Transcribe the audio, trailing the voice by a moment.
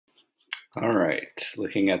All right,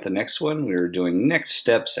 looking at the next one, we're doing next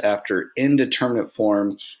steps after indeterminate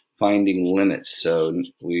form, finding limits. So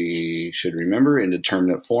we should remember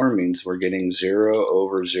indeterminate form means we're getting 0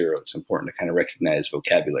 over 0. It's important to kind of recognize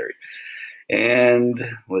vocabulary. And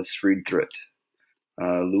let's read through it.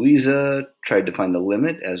 Louisa tried to find the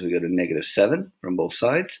limit as we go to -7 from both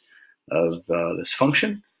sides of this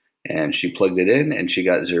function, and she plugged it in and she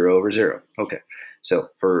got 0 over 0. Okay,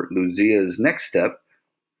 so for Lucia's next step,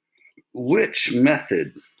 which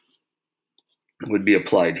method would be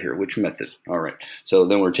applied here? Which method? All right. So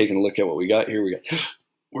then we're taking a look at what we got here.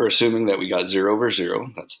 We're assuming that we got 0 over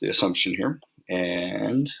 0. That's the assumption here.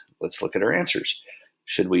 And let's look at our answers.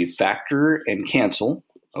 Should we factor and cancel?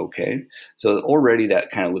 Okay. So already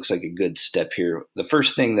that kind of looks like a good step here. The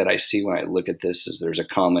first thing that I see when I look at this is there's a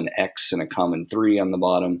common x and a common 3 on the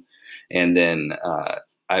bottom. And then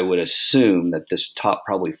I would assume that this top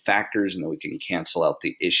probably factors and then we can cancel out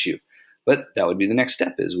the issue. But that would be the next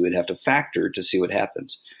step, is we would have to factor to see what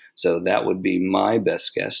happens. So that would be my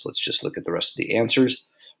best guess. Let's just look at the rest of the answers.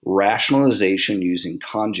 Rationalization using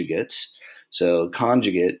conjugates. So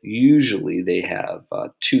conjugate, usually they have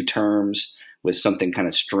two terms with something kind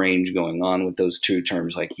of strange going on with those two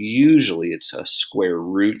terms. Like usually it's a square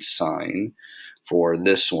root sign for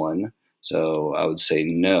this one. So I would say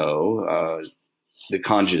no. The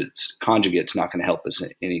conjugate's not going to help us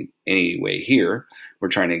in any way here. We're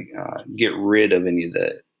trying to get rid of any of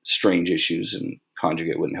the strange issues, and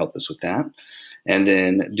conjugate wouldn't help us with that. And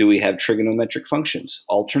then do we have trigonometric functions,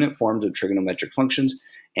 alternate forms of trigonometric functions?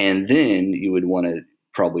 And then you would want to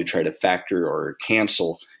probably try to factor or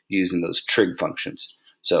cancel using those trig functions.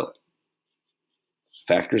 So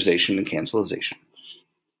factorization and cancelization.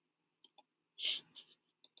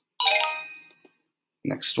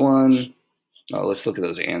 Next one. Let's look at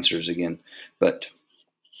those answers again, but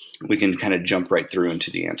we can kind of jump right through into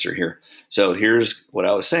the answer here. So here's what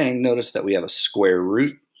I was saying. Notice that we have a square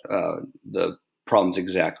root. The problem's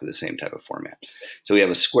exactly the same type of format. So we have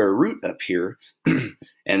a square root up here,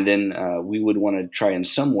 and then we would want to try in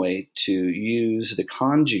some way to use the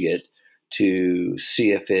conjugate to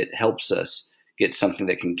see if it helps us get something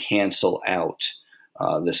that can cancel out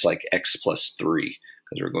this like x plus 3.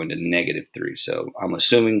 Because we're going to -3. So I'm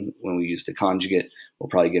assuming when we use the conjugate, we'll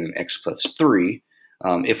probably get an x plus 3.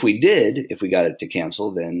 If we got it to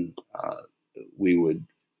cancel, then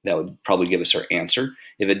that would probably give us our answer.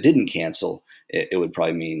 If it didn't cancel, it would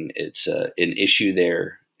probably mean it's an issue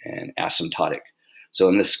there and asymptotic. So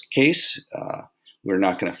in this case, we're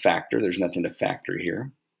not going to factor. There's nothing to factor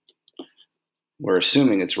here. We're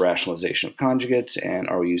assuming it's rationalization of conjugates, and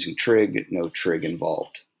are we using trig? No trig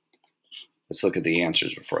involved. Let's look at the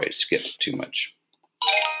answers before I skip too much.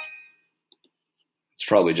 It's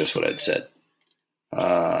probably just what I'd said.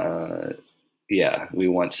 Yeah, we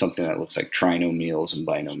want something that looks like trinomials and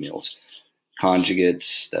binomials.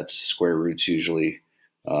 Conjugates, that's square roots usually.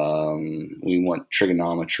 We want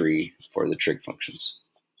trigonometry for the trig functions.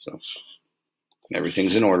 So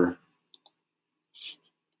everything's in order.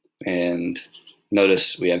 And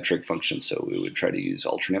notice we have trig functions, so we would try to use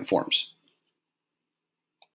alternate forms.